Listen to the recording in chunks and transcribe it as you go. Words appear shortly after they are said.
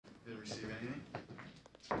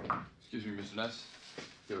Excuse me, Mr. Ness.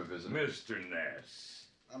 Give a visit. Mr. Ness.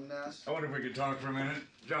 I'm Ness. I wonder if we could talk for a minute.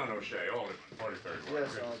 John O'Shea, Alderman, 43rd Ward.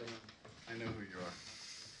 Yes, Alderman. I know who you are.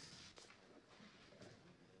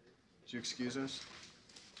 Would you excuse us?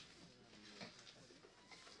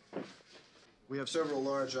 We have several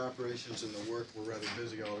large operations in the work. We're rather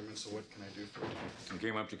busy, Alderman, so what can I do for you? I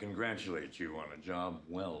came up to congratulate you on a job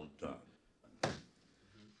well done.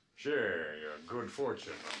 Share your good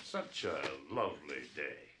fortune on such a lovely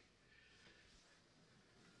day.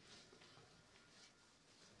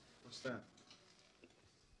 What's that?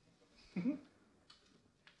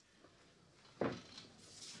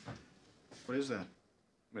 What is that?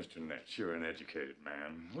 Mr. Ness, you're an educated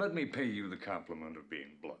man. Let me pay you the compliment of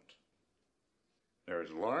being blunt. There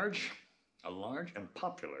is a large and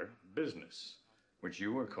popular business which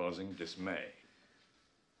you are causing dismay.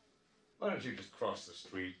 Why don't you just cross the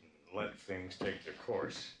street and let things take their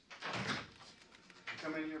course?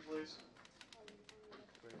 Come in here, please.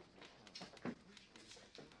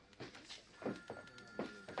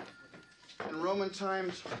 In Roman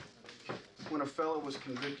times, when a fellow was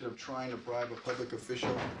convicted of trying to bribe a public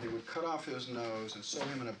official, they would cut off his nose and sew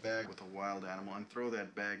him in a bag with a wild animal and throw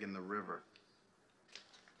that bag in the river.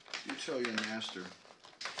 You tell your master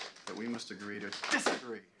that we must agree to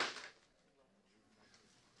disagree.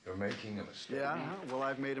 You're making a mistake. Yeah, well,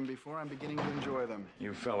 I've made them before. I'm beginning to enjoy them.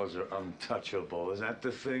 You fellas are untouchable. Is that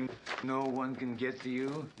the thing? No one can get to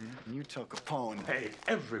you? Yeah? And you tell Capone. Hey,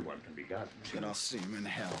 everyone can be gotten. Then I'll see him in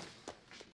hell.